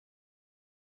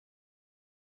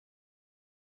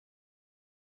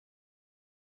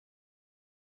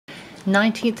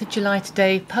19th of July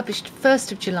today, published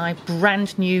 1st of July,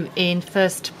 brand new in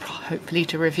first, hopefully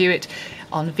to review it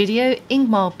on video,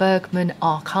 Ingmar Bergman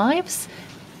Archives,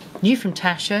 new from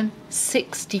Taschen,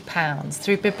 £60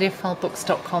 through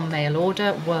bibliophileBooks.com mail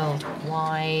order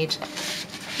worldwide.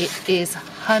 It is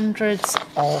hundreds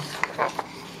of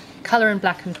colour and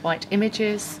black and white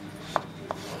images,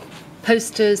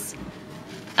 posters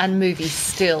and movie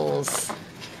stills.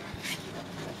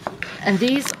 And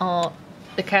these are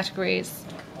the categories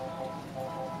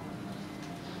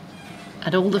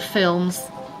and all the films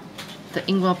that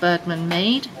Ingmar Bergman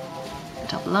made: A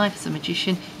Double Life as a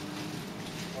Magician,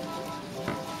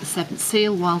 The Seventh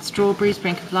Seal, Wild Strawberries,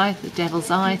 Brink of Life, The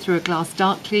Devil's Eye, Through a Glass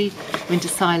Darkly,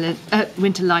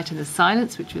 Winter Light and the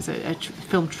Silence, which was a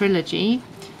film trilogy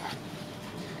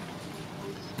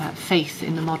about faith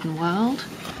in the modern world,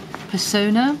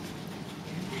 Persona,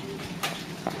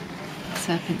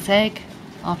 Serpent's Egg,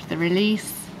 After the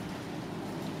Release,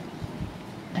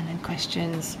 and then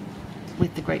Questions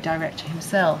with the great director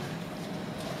himself.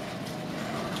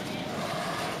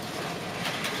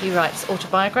 He writes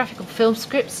autobiographical film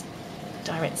scripts,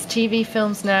 directs TV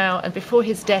films now, and before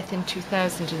his death in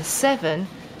 2007,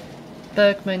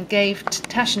 Bergman gave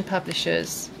Taschen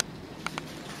publishers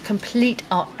complete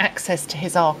access to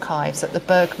his archives at the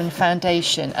Bergman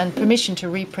Foundation and permission to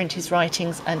reprint his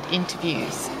writings and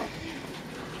interviews.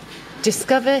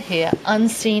 Discover here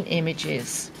unseen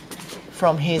images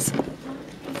from his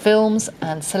films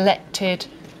and selected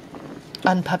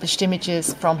unpublished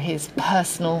images from his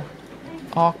personal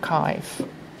archive.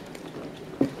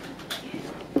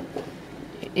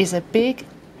 It is a big,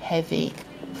 heavy,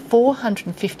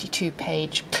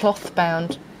 452-page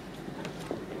cloth-bound,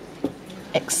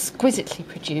 exquisitely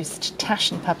produced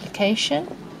Taschen publication.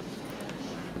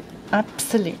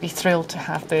 Absolutely thrilled to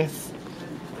have this.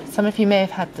 Some of you may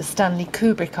have had the Stanley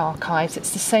Kubrick archives.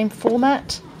 It's the same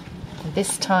format, and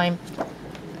this time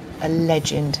a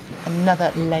legend,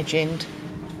 another legend.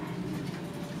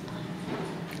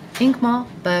 Ingmar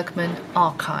Bergman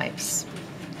Archives.